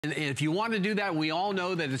And if you want to do that, we all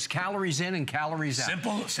know that it's calories in and calories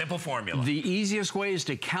out. Simple formula. The easiest way is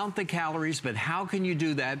to count the calories, but how can you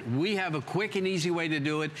do that? We have a quick and easy way to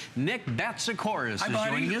do it. Nick Batsakoris is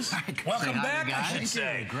joining us. Welcome back, I should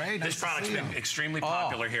say. Great. This product's been extremely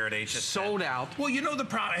popular here at HSN. Sold out. Well, you know the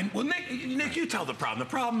problem. Well, Nick, you tell the problem. The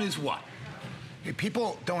problem is what? Hey,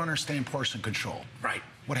 people don't understand portion control. Right.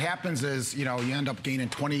 What happens is, you end up gaining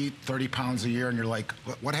 20, 30 pounds a year, and you're like,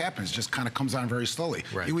 what happens? Just kind of comes on very slowly.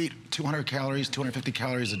 Right. You eat 200 calories, 250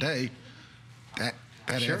 calories a day, that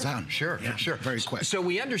adds on. Sure. Very quick. So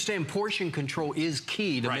we understand portion control is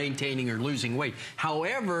key to maintaining or losing weight.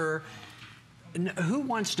 However, who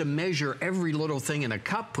wants to measure every little thing in a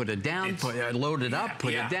cup, put it down, load it up,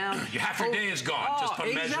 put it down? Half your day is gone just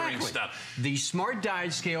from measuring stuff. The Smart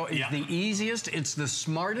Diet Scale is the easiest. It's the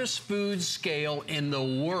smartest food scale in the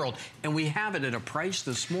world. And we have it at a price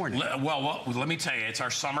this morning. Well, let me tell you, it's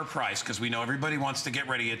our summer price because we know everybody wants to get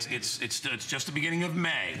ready. It's just the beginning of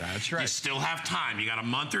May. That's right. You still have time. You got a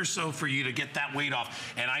month or so for you to get that weight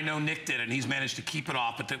off. And I know Nick did, and he's managed to keep it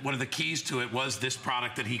off. But one of the keys to it was this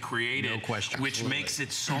product that he created. No question. Which makes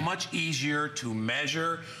it so much easier to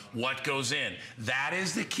measure what goes in. That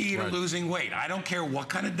is the key to losing weight. I don't care what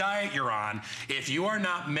kind of diet you're on. If you are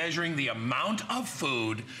not measuring the amount of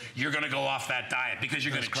food, you're going to go off that diet because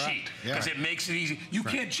you're going to cheat. Because it makes it easy. You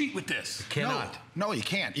can't cheat with this. Cannot. No, you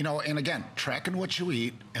can't. And again, tracking what you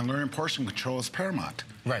eat and learning portion control is paramount.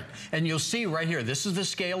 Right. And you'll see right here, this is the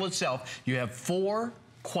scale itself. You have 4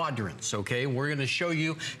 quadrants, okay? We're going to show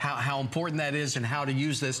you how important that is and how to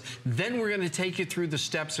use this. Then we're going to take you through the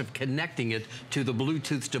steps of connecting it to the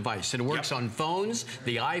Bluetooth device. It works on phones,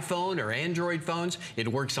 the iPhone or Android phones. It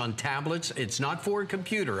works on tablets. It's not for a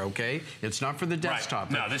computer, okay? It's not for the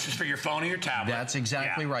desktop. No, this is for your phone or your tablet. That's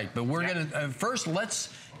exactly right. But we're going to, first, let's...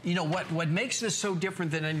 what makes this so different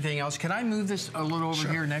than anything else, can I move this a little over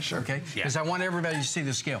here next, okay? Because I want everybody to see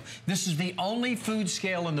the scale. This is the only food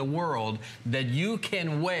scale in the world that you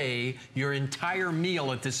can weigh your entire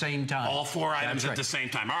meal at the same time. All 4 items at the same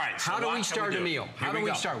time. All right, so how do we start a meal? How do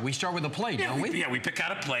we start? We start with a plate, don't we? Yeah, we pick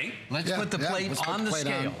out a plate. Let's put the plate on the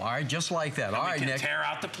scale. All right, just like that. All right, Nick. Tear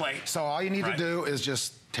out the plate. So all you need to do is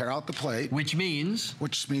just tear out the plate. Which means?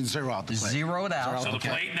 Zero out the plate. Zero it out. So the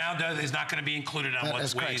plate now is not going to be included on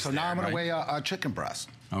what weighs. So now I'm going to weigh a chicken breast.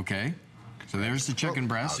 Okay. So there's the chicken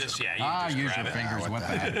breast. Use your fingers. What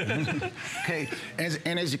the heck? Okay.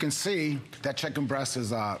 And as you can see, that chicken breast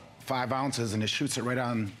is 5 ounces, and it shoots it right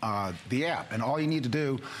on the app. And all you need to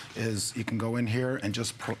do is you can go in here and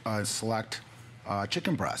just select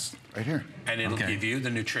chicken breast right here. And it'll give you the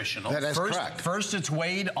nutritional. That is correct. First it's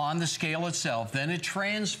weighed on the scale itself, then it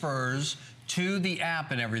transfers to the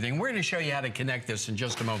app and everything. We're going to show you how to connect this in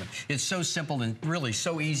just a moment. It's so simple and really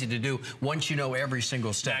so easy to do once you know every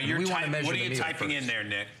single step. Now, what are you typing in there,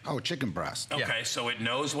 Nick? Oh, chicken breast. Okay, so it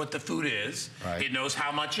knows what the food is. Right. It knows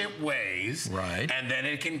how much it weighs. Right. And then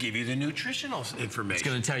it can give you the nutritional information. It's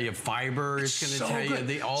going to tell you fiber. It's going to tell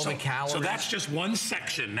you all the calories. So that's just one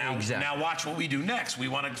section. Now, now watch what we do next. We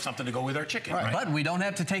wanted something to go with our chicken, right? But we don't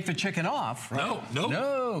have to take the chicken off. Right?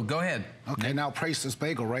 No, go ahead. Okay, now place this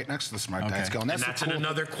bagel right next to the Smart Diet Scale. And that's in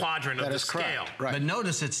another quadrant of the scale. Right. But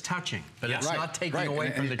notice it's touching, but it's not taking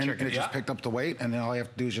away from the chicken. And it just picked up the weight, and then all you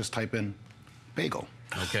have to do is just type in bagel.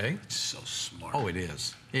 Okay. It's so smart. Oh, it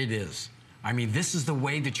is. It is. I mean, this is the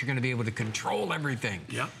way that you're going to be able to control everything.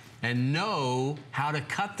 Yeah. And know how to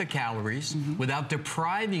cut the calories without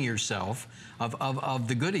depriving yourself of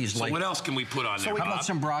the goodies. So what else can we put on there, how about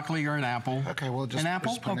some broccoli or an apple? Okay, well, just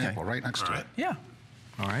put an apple right next to it. Yeah.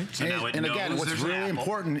 All right. So now it knows again, what's really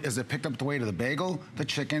important is it picked up the weight of the bagel, the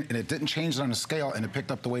chicken, and it didn't change it on the scale, and it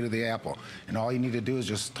picked up the weight of the apple. And all you need to do is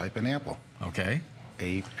just type in apple. Okay.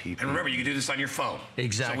 A-P-P. And remember, you can do this on your phone.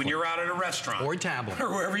 Exactly. So when you're out at a restaurant. Or tablet.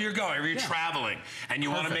 Or wherever you're going, wherever you're traveling, and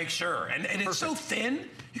you want to make sure. And it's so thin,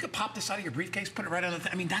 you can pop this out of your briefcase, put it right on the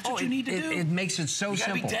thing. I mean, that's what you need to do. It makes it so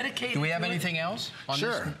simple. You gotta be dedicated. Do we have anything else on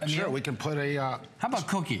this? Sure, we can put a... How about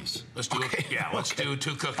cookies? Let's do let's do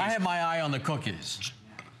 2 cookies. I have my eye on the cookies.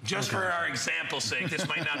 Just for our example's sake, this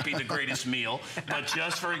might not be the greatest meal, but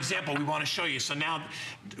just for example, we want to show you. So now,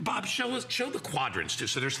 Bob, show the quadrants too.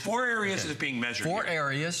 So there's 4 areas that's being measured. 4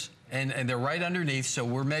 areas, and they're right underneath. So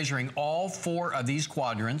we're measuring all 4 of these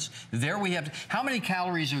quadrants. There we have. How many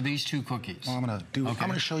calories are these 2 cookies? Well, I'm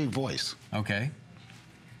gonna show you voice. Okay.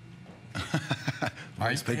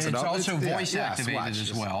 Voice picks it up. It's also voice activated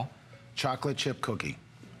as well. Chocolate chip cookie.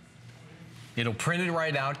 It'll print it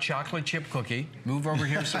right out, chocolate chip cookie. Move over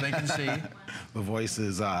here so they can see. The voice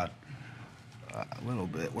is a little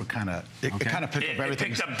bit, it kind of picked up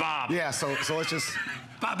everything. It picked up Bob. Yeah, so let's just...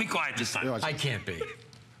 Bob, be quiet this time. I can't be.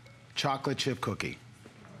 Chocolate chip cookie.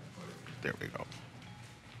 There we go.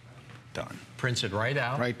 Done. Prints it right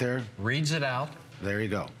out. Right there. Reads it out. There you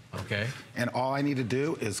go. Okay. And all I need to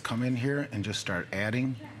do is come in here and just start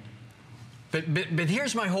adding. But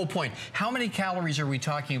here's my whole point. How many calories are we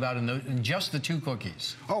talking about in just the 2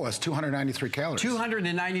 cookies? Oh, it's 293 calories.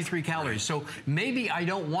 293 calories. So maybe I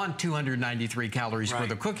don't want 293 calories for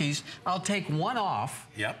the cookies. I'll take 1 off.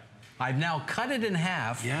 Yep. I've now cut it in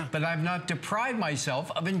half, but I've not deprived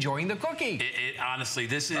myself of enjoying the cookie. Honestly,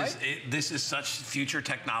 this is this is such future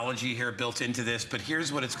technology here built into this, but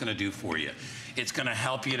here's what it's going to do for you. It's going to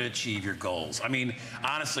help you to achieve your goals. I mean,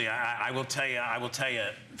 honestly, I will tell you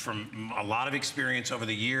from a lot of experience over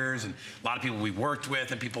the years and a lot of people we've worked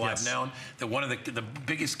with and people I've known, that one of the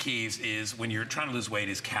biggest keys is when you're trying to lose weight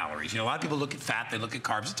is calories. You know, a lot of people look at fat, they look at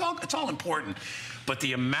carbs. It's all important, but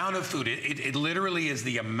the amount of food, it literally is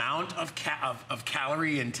the amount of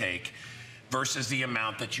calorie intake versus the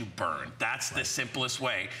amount that you burn. That's the simplest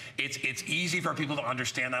way. It's easy for people to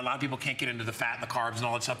understand that. A lot of people can't get into the fat and the carbs and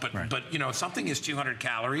all that stuff, but you know, if something is 200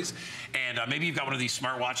 calories, and maybe you've got one of these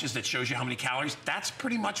smartwatches that shows you how many calories, that's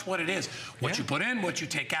pretty much what it is. What you put in, what you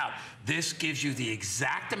take out. This gives you the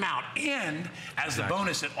exact amount, and as the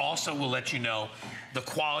bonus, it also will let you know the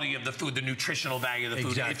quality of the food, the nutritional value of the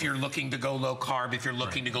food. If you're looking to go low carb, if you're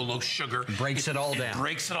looking to go low sugar. It breaks it all down. It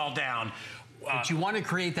breaks it all down. But you want to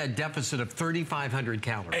create that deficit of 3,500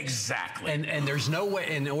 calories. Exactly. And there's no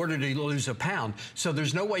way, in order to lose a pound, so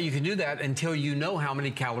there's no way you can do that until you know how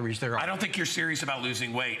many calories there are. I don't think you're serious about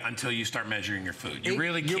losing weight until you start measuring your food. You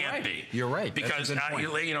really can't be. You're right. Because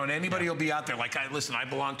you know, and anybody will be out there. Like, listen, I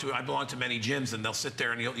belong to many gyms, and they'll sit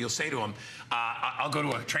there and you'll say to them, I'll go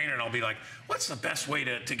to a trainer and I'll be like, what's the best way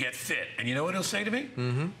to get fit? And you know what he'll say to me?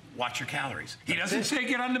 Watch your calories. He doesn't say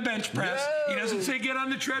get on the bench press. No. He doesn't say get on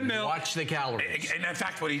the treadmill. Watch the calories. And in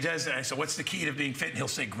fact, what he does, I said, what's the key to being fit? And he'll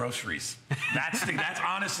say groceries. That's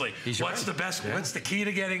honestly, what's the best, what's the key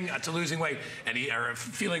to getting, to losing weight? And or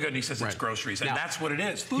feeling good, and he says it's groceries. And that's what it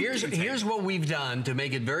is. Here's what we've done to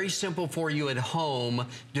make it very simple for you at home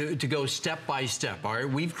to go step by step, all right?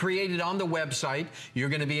 We've created on the website, you're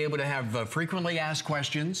going to be able to have frequently asked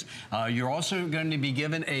questions. You're also going to be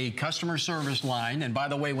given a customer service line. And by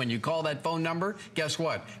the way, when you call that phone number, guess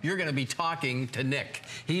what? You're going to be talking to Nick.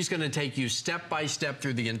 He's going to take you step by step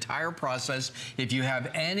through the entire process. If you have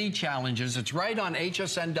any challenges, it's right on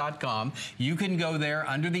hsn.com. You can go there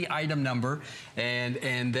under the item number,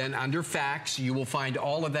 and then under facts, you will find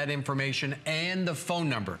all of that information and the phone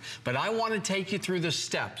number. But I want to take you through the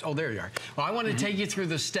steps. Oh, there you are. Well, I want to take you through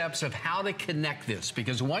the steps of how to connect this,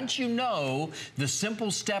 because once you know the simple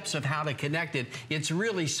steps of how to connect it, it's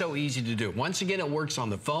really so easy to do. Once again, it works on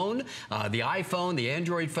the phone, the iPhone, the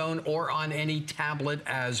Android phone, or on any tablet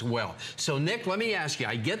as well. So, Nick, let me ask you,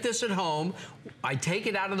 I get this at home, I take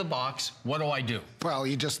it out of the box, what do I do? Well,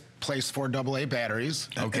 you just place 4 AA batteries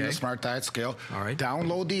in the Smart Diet Scale. All right.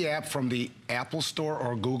 Download the app from the Apple Store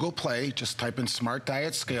or Google Play. Just type in Smart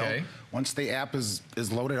Diet Scale. Okay. Once the app is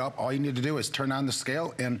loaded up, all you need to do is turn on the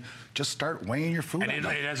scale and just start weighing your food. And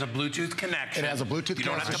it has a Bluetooth connection. It has a Bluetooth connection. You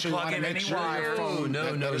don't have to plug in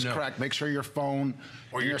anywhere. That is correct. Make sure your phone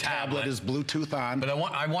or your tablet is Bluetooth on. But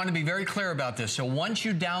I want to be very clear about this. So once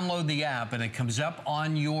you download the app and it comes up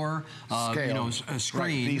on your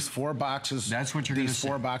screen, these 4 boxes. That's what you're going to see. These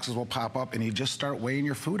 4 boxes will pop up, and you just start weighing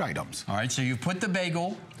your food items. All right. So you put the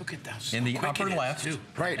bagel. Look at that. In the upper left.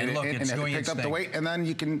 Right. And look, it's doing its thing. Pick up the weight, and then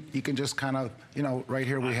you can just kind of, you know, right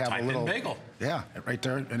here we have a little bagel. Yeah, right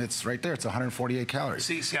there, and it's right there. It's 148 calories.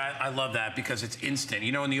 See, I love that because it's instant.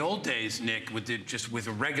 You know, in the old days, Nick, with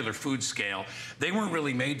a regular food scale, they weren't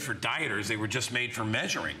really made for dieters. They were just made for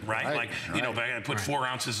measuring, right? You know, I put 4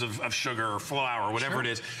 ounces of sugar or flour or whatever it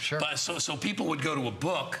is. But so people would go to a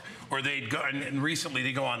book, or they'd go, and recently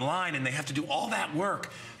they go online and they have to do all that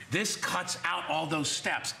work. This cuts out all those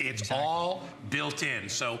steps. It's all built in.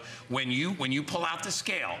 So when you pull out the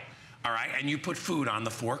scale, all right, and you put food on the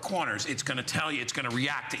 4 corners, it's going to tell you, it's going to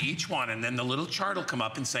react to each one, and then the little chart will come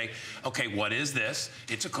up and say, okay, what is this?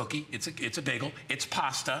 It's a cookie, it's a bagel, it's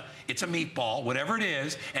pasta, it's a meatball, whatever it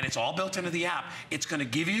is, and it's all built into the app. It's going to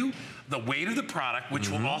give you the weight of the product, which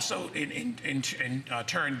will also, in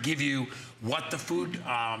turn, give you what the food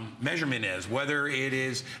measurement is, whether it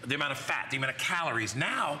is the amount of fat, the amount of calories.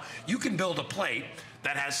 Now, you can build a plate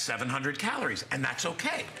that has 700 calories, and that's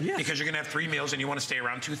okay, because you're going to have 3 meals and you want to stay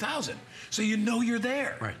around 2,000. So you know you're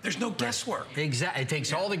there. Right. There's no guesswork. Exactly. It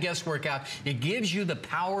takes all the guesswork out. It gives you the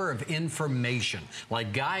power of information.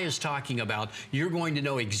 Like Guy is talking about, you're going to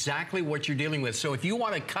know exactly what you're dealing with. So if you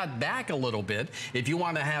want to cut back a little bit, if you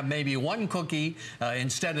want to have maybe 1 cookie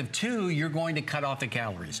instead of 2, you're going to cut off the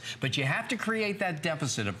calories. But you have to create that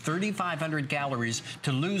deficit of 3,500 calories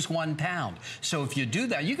to lose 1 pound. So if you do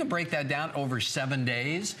that, you can break that down over 7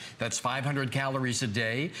 days. That's 500 calories a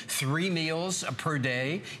day, 3 meals per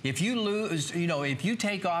day. If you lose, if you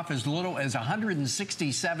take off as little as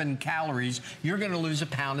 167 calories, you're going to lose 1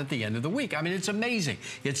 pound at the end of the week. I mean, it's amazing.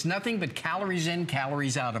 It's nothing but calories in,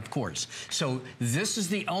 calories out, of course. So this is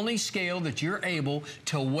the only scale that you're able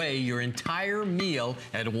to weigh your entire meal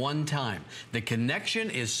at one time. The connection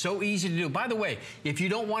is so easy to do. By the way, if you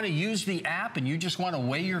don't want to use the app and you just want to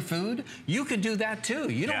weigh your food, you can do that too.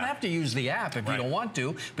 You don't have to use the app if you don't want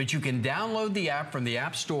to, but you can download the app from the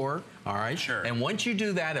App Store. All right. Sure. And once you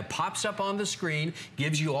do that, it pops up on the screen,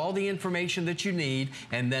 gives you all the information that you need,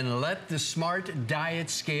 and then let the Smart Diet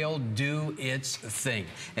Scale do its thing.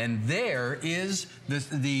 And there is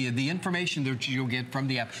the information that you'll get from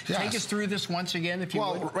the app. Yes. Take us through this once again, if you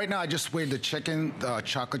would. Well, right now I just weighed the chicken, the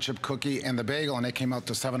chocolate chip cookie, and the bagel, and they came out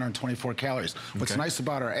to 724 calories. What's nice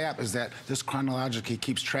about our app is that this chronologically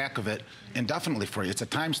keeps track of it indefinitely for you. It's a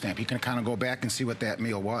timestamp. You can kind of go back and see what that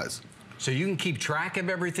meal was. So you can keep track of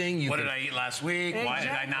everything. What did I eat last week? Exactly. Why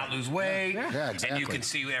did I not lose weight? Yeah, exactly. And you can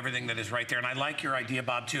see everything that is right there. And I like your idea,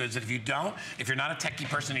 Bob, too, is that if you're not a techie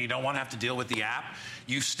person and you don't want to have to deal with the app,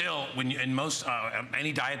 you still, in most,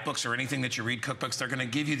 any diet books or anything that you read, cookbooks, they're going to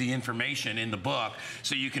give you the information in the book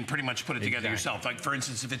so you can pretty much put it together yourself. Like, for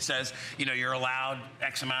instance, if it says, you're allowed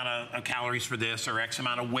X amount of calories for this or X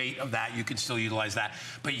amount of weight of that, you can still utilize that.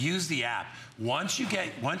 But use the app. Once you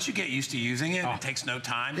get used to using it, it takes no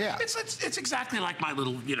time. Yeah. It's exactly like my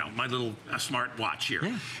little smart watch here.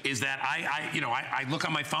 Yeah. Is that I look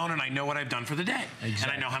on my phone and I know what I've done for the day. Exactly.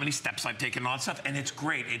 And I know how many steps I've taken and all that stuff. And it's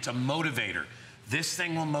great. It's a motivator. This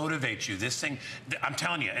thing will motivate you. This thing, I'm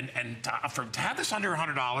telling you, and to have this under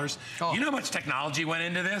 $100, you know how much technology went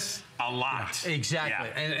into this? A lot. Yeah, exactly.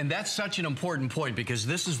 Yeah. And that's such an important point, because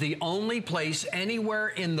this is the only place anywhere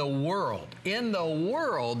in the world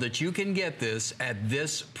that you can get this at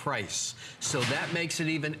this price. So that makes it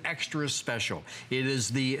even extra special. It is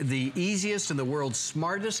the easiest and the world's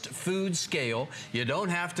smartest food scale. You don't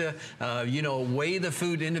have to, weigh the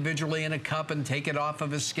food individually in a cup and take it off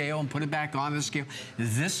of a scale and put it back on the scale.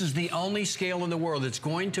 This is the only scale in the world that's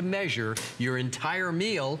going to measure your entire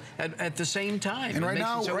meal at the same time. And right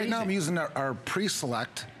now I'm using our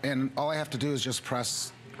pre-select, and all I have to do is just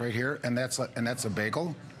press right here, and that's a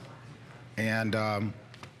bagel, and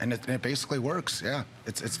it basically works. Yeah,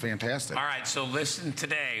 it's fantastic. All right, so listen,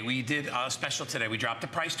 today we did a special today. We dropped the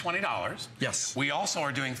price $20. Yes. We also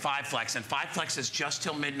are doing 5 Flex, and 5 Flex is just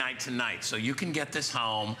till midnight tonight, so you can get this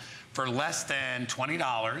home for less than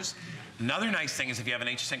 $20. Another nice thing is if you have an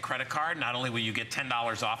HSN credit card, not only will you get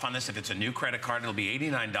 $10 off on this, if it's a new credit card, it'll be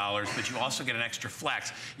 $89, but you also get an extra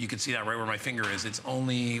flex. You can see that right where my finger is. It's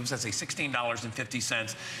only, what does that say,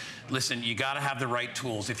 $16.50. Listen, you got to have the right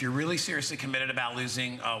tools. If you're really seriously committed about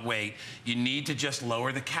losing weight, you need to just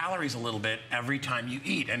lower the calories a little bit every time you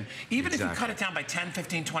eat. And even if you cut it down by 10,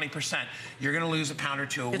 15, 20%, you're going to lose a pound or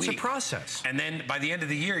two a week. It's a process. And then by the end of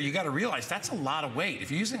the year, you got to realize that's a lot of weight.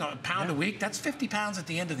 If you're using a pound a week, that's 50 pounds at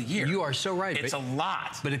the end of the year. You are so right. It's a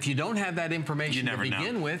lot. But if you don't have that information to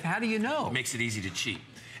begin with, how do you know? It makes it easy to cheat.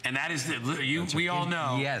 And that is, we all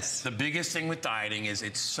know, the biggest thing with dieting is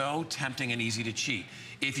it's so tempting and easy to cheat.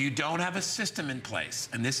 If you don't have a system in place,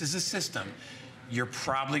 and this is a system, you're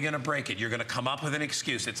probably going to break it. You're going to come up with an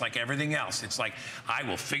excuse. It's like everything else. It's like, I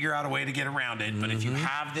will figure out a way to get around it. But if you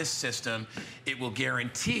have this system, it will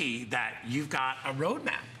guarantee that you've got a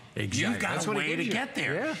roadmap. Exactly. You've got a way to get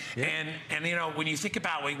there. Yeah. And when you think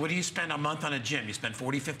about what do you spend a month on a gym? You spend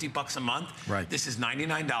 40, 50 bucks a month. Right. This is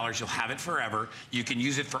 $99. You'll have it forever. You can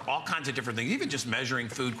use it for all kinds of different things, even just measuring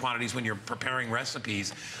food quantities when you're preparing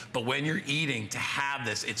recipes. But when you're eating, to have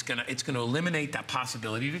this, it's gonna eliminate that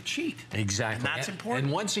possibility to cheat. Exactly. And that's important.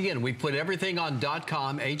 And once again, we put everything on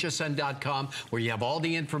 .com, hsn.com, where you have all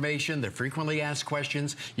the information, the frequently asked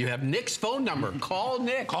questions. You have Nick's phone number. Call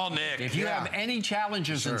Nick. Call Nick. If you have any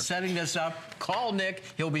challenges in setting this up, call Nick.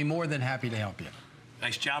 He'll be more than happy to help you.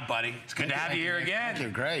 Nice job, buddy. It's good to have you here again. Thank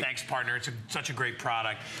you. Great. Thanks, partner. It's such a great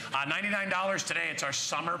product. $99 today. It's our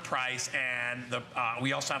summer price, and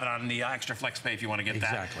we also have it on the Extra Flex Pay if you want to get that.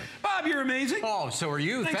 Exactly. Bob, you're amazing. Oh, so are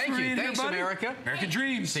you. Thanks Thank you. Thanks, America. American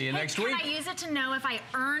Dreams. See you next week. Can I use it to know if I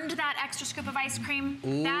earned that extra scoop of ice cream?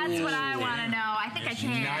 That's what I want to know. I think I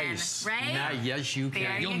can. Nice. Right? Yes, you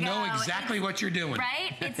can. You'll know exactly what you're doing.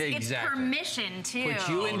 Right? It's permission, too. Put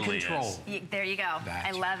you in control. There you go. I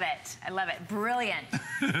love it. I love it. Brilliant.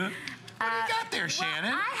 What do you got there,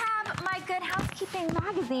 Shannon? Well, I have my Good Housekeeping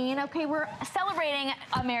magazine. Okay, we're celebrating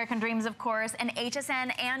American Dreams, of course, and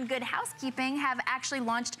HSN and Good Housekeeping have actually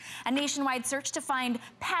launched a nationwide search to find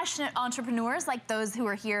passionate entrepreneurs like those who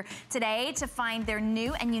are here today to find their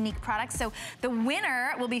new and unique products. So the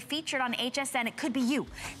winner will be featured on HSN. It could be you,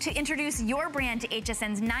 to introduce your brand to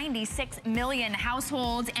HSN's 96 million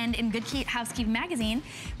households and in Good Housekeeping magazine,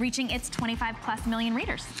 reaching its 25+ million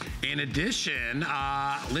readers. In addition,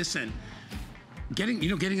 listen, getting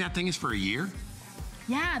that thing is for a year.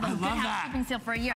 Yeah, the I Good love that. Housekeeping seal for a year.